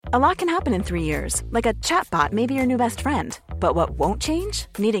A lot can happen in 3 years, like a chatbot may be your new best friend. But what won't change?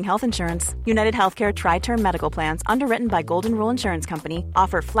 Needing health insurance. United Healthcare Tri-Term Medical Plans, underwritten by Golden Rule Insurance Company,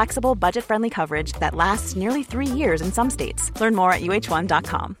 offer flexible, budget-friendly coverage that lasts nearly 3 years in some states. Learn more at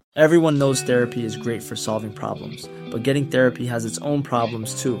uh1.com. Everyone knows therapy is great for solving problems, but getting therapy has its own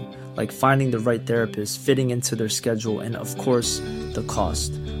problems too, like finding the right therapist, fitting into their schedule, and of course, the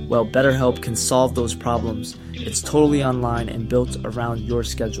cost. Well, BetterHelp can solve those problems. It's totally online and built around your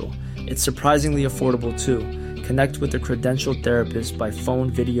schedule. It's surprisingly affordable too. Connect with a credentialed therapist by phone,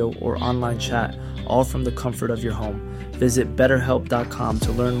 video, or online chat, all from the comfort of your home. Visit BetterHelp.com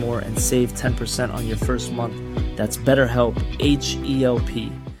to learn more and save 10% on your first month. That's BetterHelp,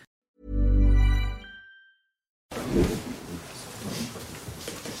 H-E-L-P.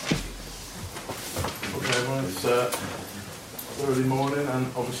 Okay, everyone, it's early morning, and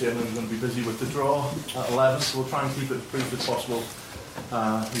obviously everyone's going to be busy with the draw at 11, so we'll try and keep it as brief as possible.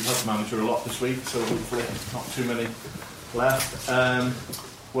 We've had the manager a lot this week, so hopefully not too many left.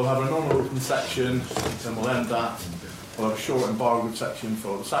 We'll have a normal open section, then we'll end that. We'll have a short embargoed section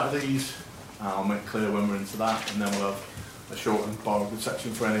for the Saturdays. I'll make clear when we're into that, and then we'll have a short embargoed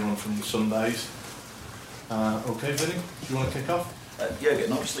section for anyone from the Sundays. Okay, Vinny, do you want to kick off?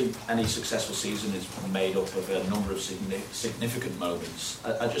 Jurgen, obviously any successful season is made up of a number of significant moments.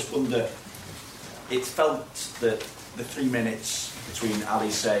 I just wonder, it felt that the 3 minutes between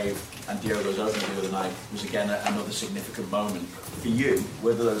Ali's save and Diogo's opener the other night was again another significant moment. For you,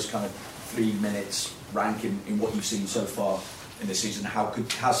 whether those kind of 3 minutes rank in what you've seen so far in this season, how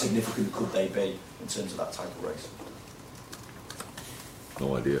significant could they be in terms of that title race?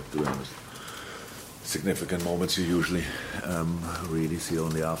 No idea, to be honest. Significant moments you usually really see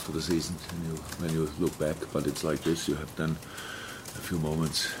only after the season when you look back, but it's like this. You have done a few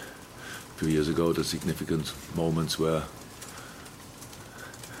moments a few years ago. The significant moments were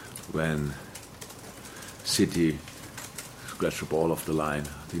when City scratched the ball off the line.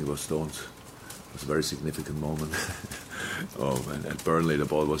 I think it was Stones. It was a very significant moment. And at Burnley the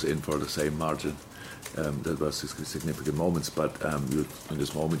ball was in for the same margin. That was significant moments, but in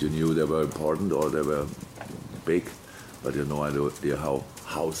this moment you knew they were important or they were big, but you had no idea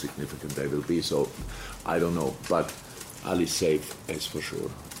how significant they will be. So I don't know, but Ali's save was for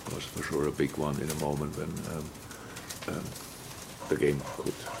sure a big one in a moment when the game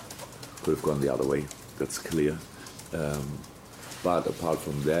could have gone the other way. That's clear. But apart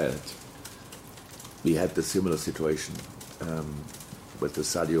from that, we had the similar situation with the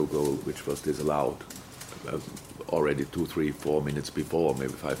Sadio goal, which was disallowed already 2, 3, 4 minutes before,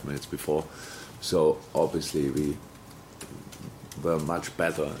 maybe 5 minutes before. So obviously we were much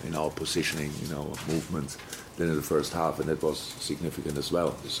better in our positioning, in our movements than in the first half, and that was significant as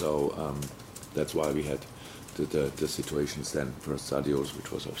well. So that's why we had the situations then. First Sadio's,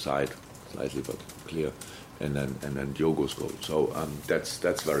 which was offside, slightly but clear, and then Diogo's goal. So that's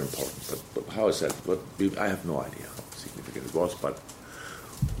very important. But how I said, I have no idea how significant it was, but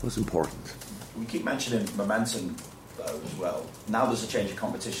it was important. We keep mentioning momentum, though, as well. Now there's a change of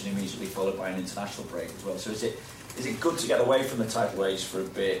competition immediately followed by an international break as well. So is it good to get away from the title race for a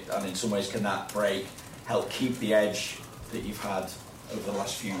bit, and in some ways can that break help keep the edge that you've had over the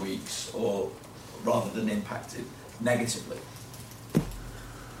last few weeks, or rather than impact it negatively?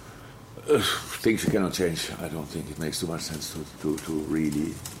 Things you cannot change. I don't think it makes too much sense to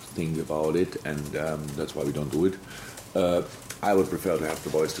really think about it, and that's why we don't do it. I would prefer to have the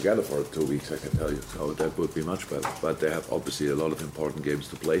boys together for 2 weeks, I can tell you. So that would be much better. But they have obviously a lot of important games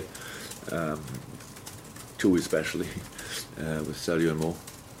to play. 2 especially, with Sadio and Mo.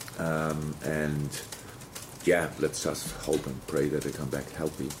 And yeah, let's just hope and pray that they come back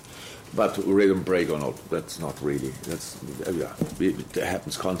healthy. But rhythm break or not, that's not really. It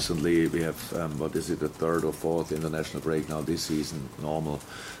happens constantly. We have the 3rd or 4th international break now this season, normal.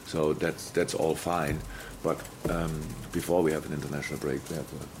 So that's all fine. But before we have an international break, we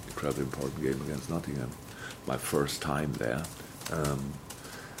have an incredibly important game against Nottingham. My first time there.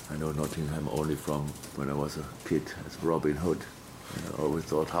 I know Nottingham only from when I was a kid as Robin Hood. I always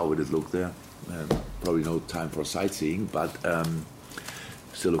thought, how would it look there? Probably no time for sightseeing, but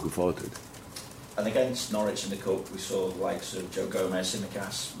still looking forward to it. And against Norwich in the Cup, we saw the likes of Joe Gomez,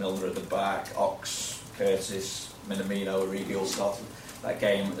 Simicas, Milner at the back, Ox, Curtis, Minamino, Origi all started that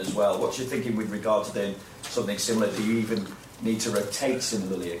game as well. What's your thinking with regard to doing something similar? Do you even need to rotate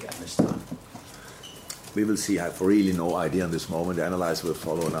similarly again this time? We will see. I have really no idea in this moment. The analysis will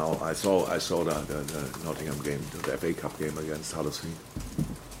follow now. I saw the Nottingham game, the FA Cup game against Huddersfield.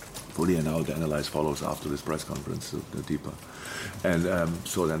 fully, and now the analysis follows after this press conference, deeper. And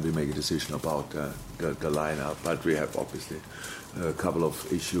so then we make a decision about the lineup. But we have obviously a couple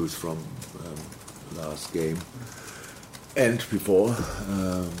of issues from last game and before.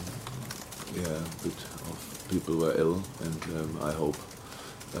 A bit of people were ill, and I hope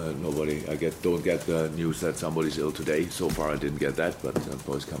don't get the news that somebody's ill today. So far I didn't get that, but the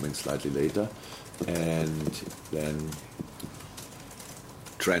boy's coming slightly later. And then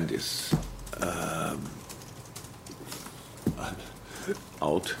Trent is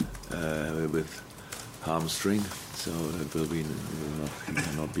out with hamstring, so he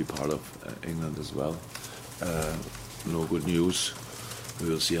cannot be part of England as well. No good news. We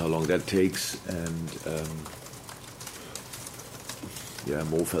will see how long that takes. And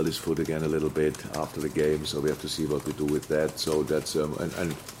Mo felt his foot again a little bit after the game, so we have to see what we do with that. So that's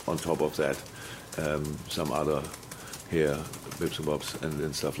and on top of that, some other here bits and bobs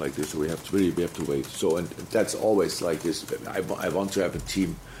and stuff like this. So we have to wait. So and that's always like this. I want to have a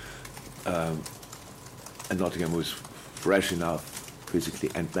team at Nottingham who's fresh enough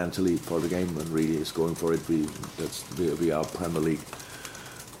physically and mentally for the game and really is going for it. We are Premier League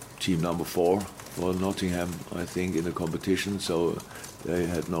team number 4 for Nottingham, I think, in the competition. So they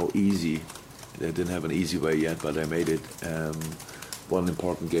didn't have an easy way yet, but they made it. One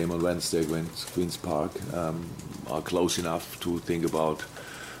important game on Wednesday against Queen's Park, are close enough to think about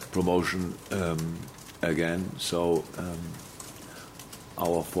promotion again. So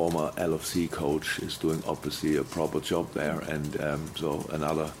our former LFC coach is doing obviously a proper job there, and so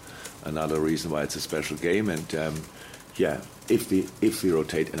another reason why it's a special game. And if we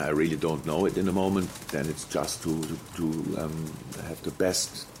rotate, and I really don't know it in the moment, then it's just to have the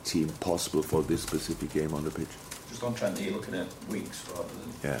best team possible for this specific game on the pitch. Just on Trent, you're looking at weeks rather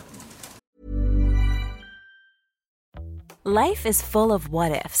than... Yeah. Life is full of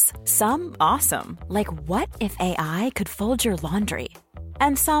what-ifs. Some awesome, like what if AI could fold your laundry?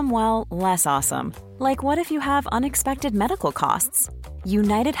 And some, well, less awesome, like what if you have unexpected medical costs?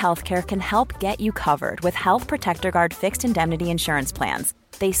 United Healthcare can help get you covered with Health Protector Guard fixed indemnity insurance plans.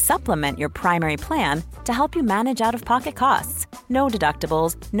 They supplement your primary plan to help you manage out-of-pocket costs. No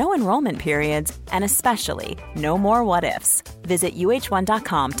deductibles, no enrollment periods, and especially no more what-ifs. Visit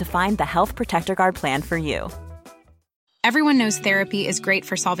uh1.com to find the Health Protector Guard plan for you. Everyone knows therapy is great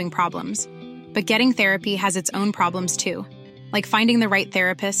for solving problems, but getting therapy has its own problems too, like finding the right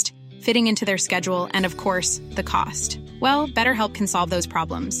therapist, fitting into their schedule, and of course, the cost. Well, BetterHelp can solve those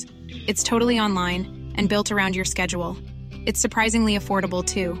problems. It's totally online and built around your schedule. It's surprisingly affordable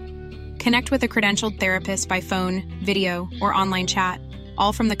too. Connect with a credentialed therapist by phone, video, or online chat,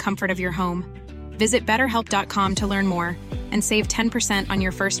 all from the comfort of your home. Visit BetterHelp.com to learn more and save 10% on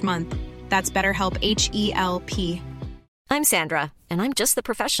your first month. That's BetterHelp, H-E-L-P. I'm Sandra, and I'm just the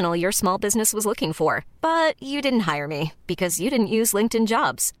professional your small business was looking for. But you didn't hire me because you didn't use LinkedIn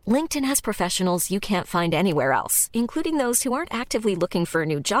Jobs. LinkedIn has professionals you can't find anywhere else, including those who aren't actively looking for a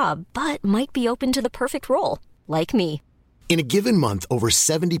new job, but might be open to the perfect role, like me. In a given month, over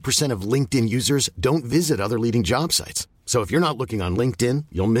 70% of LinkedIn users don't visit other leading job sites. So if you're not looking on LinkedIn,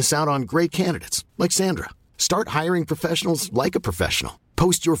 you'll miss out on great candidates like Sandra. Start hiring professionals like a professional.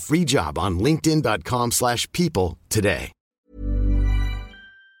 Post your free job on linkedin.com/people today.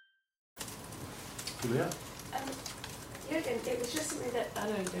 Jurgen, it was just something that, I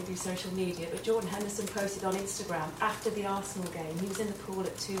don't do social media, but Jordan Henderson posted on Instagram after the Arsenal game. He was in the pool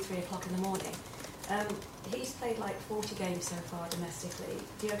at 2-3 o'clock in the morning. He's played like 40 games so far domestically.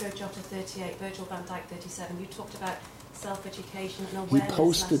 Diogo Jota 38, Virgil van Dijk 37. You talked about self-education and awareness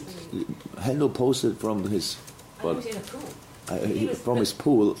last week. Hendo posted from his... He was in a pool. From his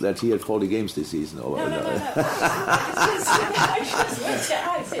pool that he had 40 games this season. No. I just worked it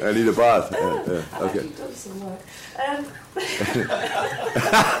out. I need a bath. I've Okay. actually done some work.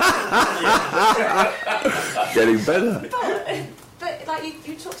 Getting better. But like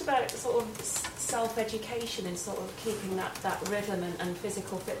you talked about sort of self-education and sort of keeping that rhythm and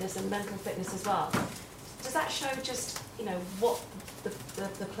physical fitness and mental fitness as well. Does that show just, what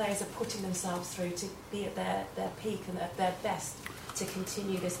the players are putting themselves through to be at their peak and at their best to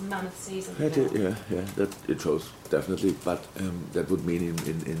continue this mammoth season? That it shows, definitely. But that would mean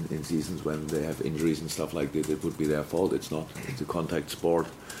in seasons when they have injuries and stuff like that, it would be their fault. It's not. It's a contact sport,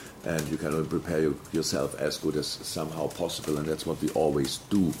 and you can only prepare yourself as good as somehow possible, and that's what we always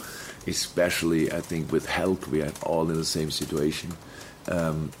do. Especially, I think, with health, we are all in the same situation.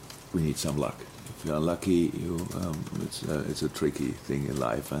 We need some luck. If you're unlucky, it's a tricky thing in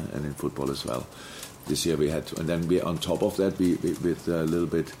life and in football as well. This year we had to, and then we on top of that we with a little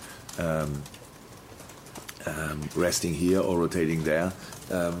bit resting here or rotating there.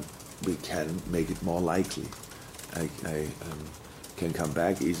 we can make it more likely. I can come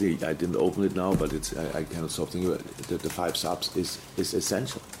back easily. I didn't open it now, but I cannot stop thinking about it. The 5 subs is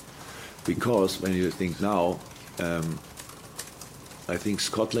essential, because when you think now, I think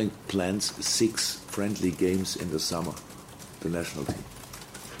Scotland plans 6 friendly games in the summer, the national team.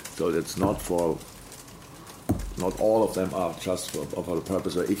 So that's not all of them are just for the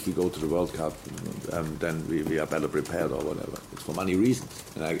purpose of if we go to the World Cup, then we are better prepared or whatever. It's for money reasons,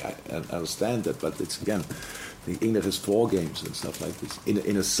 and I understand that. But it's again, I think England has 4 games and stuff like this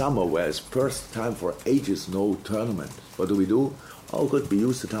in a summer where it's first time for ages no tournament. What do? Oh, good, we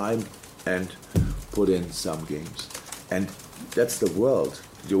use the time and put in some games, and that's the world.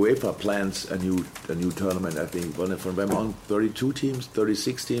 UEFA plans a new tournament. I think from them on 32 teams,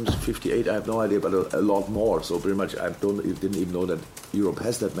 36 teams, 58. I have no idea, but a lot more. So pretty much, didn't even know that Europe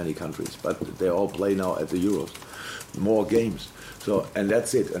has that many countries. But they all play now at the Euros, more games. So and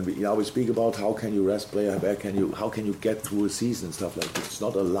that's it. And we speak about how can you rest player, how can you get through a season and stuff like this. It's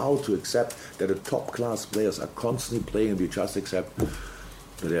not allowed to accept that the top class players are constantly playing, and we just accept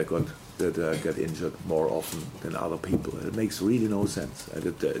that they get injured more often than other people. It makes really no sense,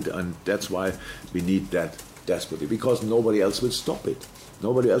 and that's why we need that desperately, because nobody else will stop it.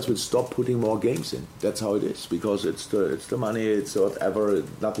 Nobody else will stop putting more games in. That's how it is, because it's the money, it's whatever,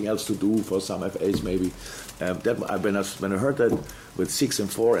 nothing else to do for some FAs maybe. When I heard that with 6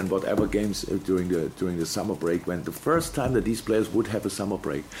 and 4 and whatever games during the summer break, when the first time that these players would have a summer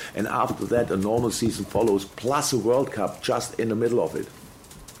break, and after that a normal season follows plus a World Cup just in the middle of it.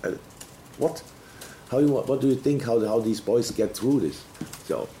 What do you think how these boys get through this?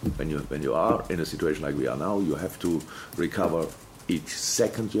 So when you are in a situation like we are now, you have to recover each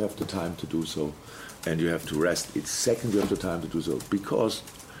second. You have the time to do so, and you have to rest each second. You have the time to do so, because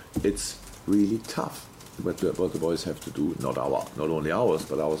it's really tough what the boys have to do. Not only ours,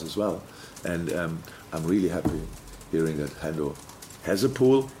 but ours as well. And I'm really happy hearing that Hendo has a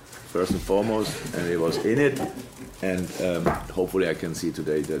pool, first and foremost, and he was in it, and hopefully I can see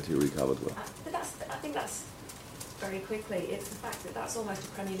today that he recovered well. But I think that's very quickly. It's the fact that that's almost a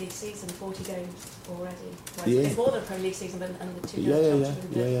Premier League season, 40 games already. Well, Yeah. It's more than a Premier League season, and the 2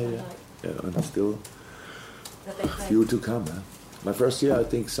 Yeah, and still a few to come. Huh? My first year, I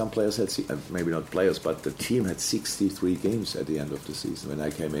think some players had, maybe not players, but the team had 63 games at the end of the season. When I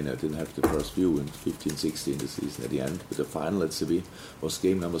came in, I didn't have the first few in 15, 16 the season at the end. But the final at Seville was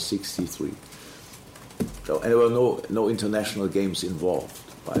game number 63. So, and there were no international games involved,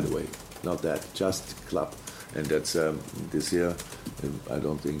 by the way. Not that, just club. And that's this year, I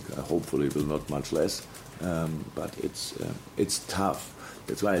don't think, hopefully it will not much less. But it's tough.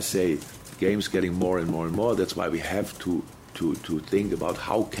 That's why I say games getting more and more and more. That's why we have to think about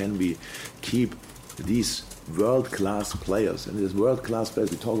how can we keep these world-class players. And these world-class players,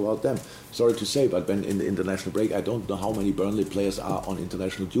 we talk about them. Sorry to say, but when in the international break, I don't know how many Burnley players are on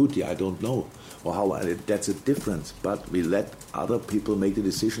international duty. I don't know. Or how that's a difference. But we let other people make the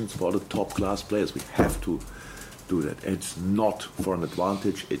decisions for the top-class players. We have to do that. It's not for an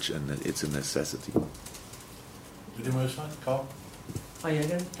advantage. It's a necessity. Video most fine, Carl? Hi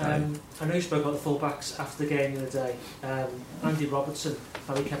Jurgen. I know you spoke about the full-backs after the game the other day. Andy Robertson,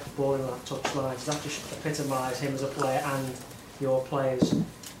 how he kept the ball in that touchline, does that just epitomise him as a player and your players,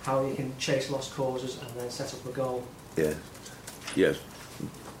 how you can chase lost causes and then set up a goal? Yeah. Yes.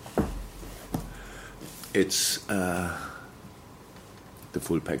 It's the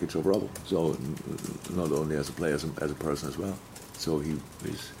full package of Robert. So not only as a player, as a person as well. So he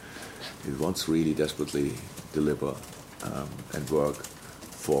wants really desperately deliver and work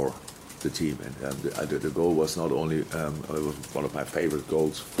for the team. And the goal was not only it was one of my favorite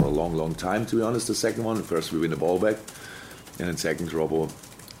goals for a long, long time, to be honest. The second one, first we win the ball back, and then second, Robbo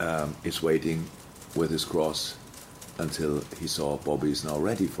is waiting with his cross until he saw Bobby is now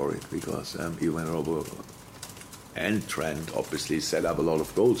ready for it, because even Robbo and Trent obviously set up a lot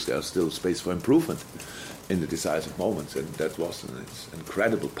of goals. There's still space for improvement in the decisive moments, and that was an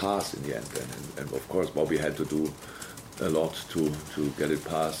incredible pass in the end. And of course, Bobby had to do a lot to get it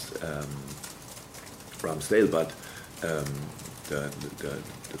past Ramsdale, but the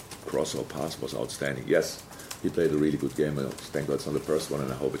cross or pass was outstanding. Yes, he played a really good game. Thank God it's not the first one,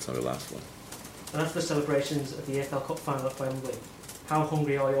 and I hope it's not the last one. And after the celebrations of the EFL Cup final at Wembley, how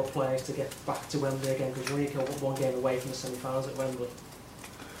hungry are your players to get back to Wembley again? Because you're only one game away from the semi-finals at Wembley.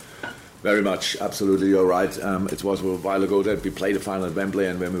 Very much, absolutely, you're right. It was a while ago that we played the final at Wembley,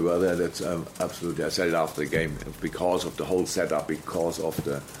 and when we were there, that's absolutely, I said it after the game, because of the whole setup, because of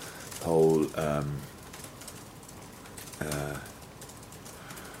the whole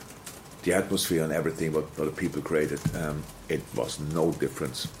the atmosphere and everything what the people created, it was no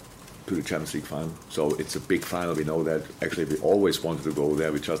difference to the Champions League final. So it's a big final. We know that. Actually, we always wanted to go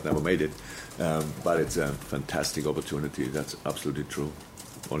there. We just never made it. But it's a fantastic opportunity. That's absolutely true.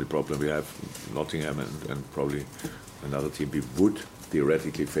 Only problem we have Nottingham and probably another team we would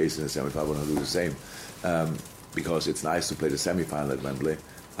theoretically face in the semi-final. Want to do the same because it's nice to play the semi-final at Wembley.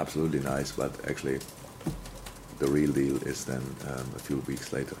 Absolutely nice, but actually the real deal is then a few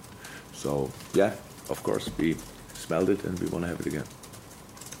weeks later. So yeah, of course we smelled it and we want to have it again.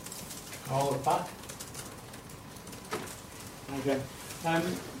 All at back. Okay.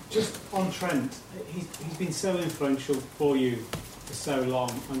 Just on Trent, he's been so influential for you for so long.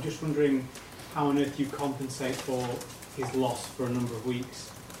 I'm just wondering how on earth you compensate for his loss for a number of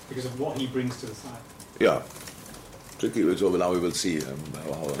weeks because of what he brings to the side. Yeah, tricky. So now we will see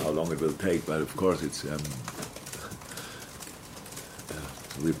how long it will take. But of course, it's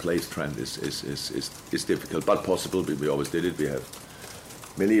replace Trent is difficult, but possible. We always did it. We have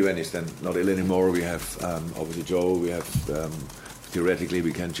Millie when he's then not ill anymore. We have obviously Joe. We have theoretically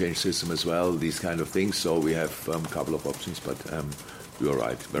we can change system as well. These kind of things. So we have a couple of options. But you are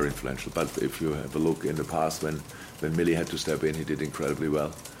right, very influential. But if you have a look in the past when Millie had to step in, he did incredibly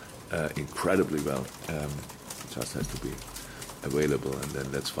well. Just has to be available, and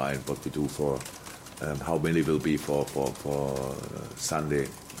then that's fine. What we do for how Millie will be for Sunday,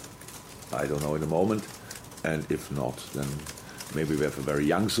 I don't know in a moment. And if not, then maybe we have a very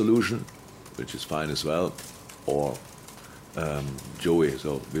young solution, which is fine as well, or Joey.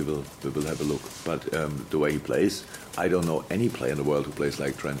 So we will have a look. But the way he plays, I don't know any player in the world who plays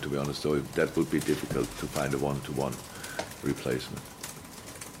like Trent, to be honest. So that would be difficult to find a one-to-one replacement.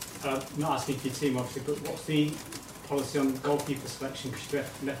 Not asking for your team, obviously, but what's the policy on goalkeeper selection? Because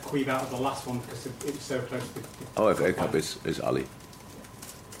you left Queeve out of the last one because it was so close to FA Cup is Ali.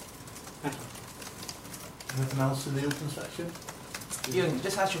 Anything else in the open section? Jurgen,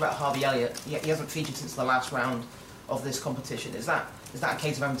 just ask you about Harvey Elliott. He hasn't featured since the last round of this competition. Is that a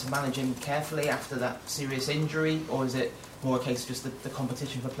case of having to manage him carefully after that serious injury, or is it more a case of just the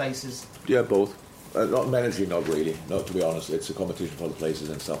competition for places? Yeah, both. Not managing, not really. No, to be honest, it's a competition for the places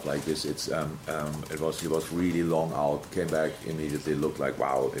and stuff like this. It's he was really long out, came back immediately, looked like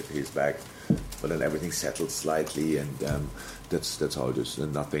wow, he's back, but then everything settled slightly, and that's how it is.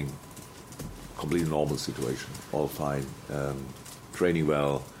 And nothing, completely normal situation, all fine, training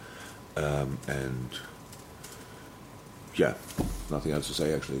well, and yeah, nothing else to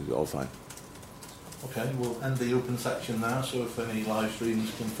say actually. All fine. Okay, we'll end the open section now. So if any live streams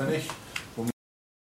can finish.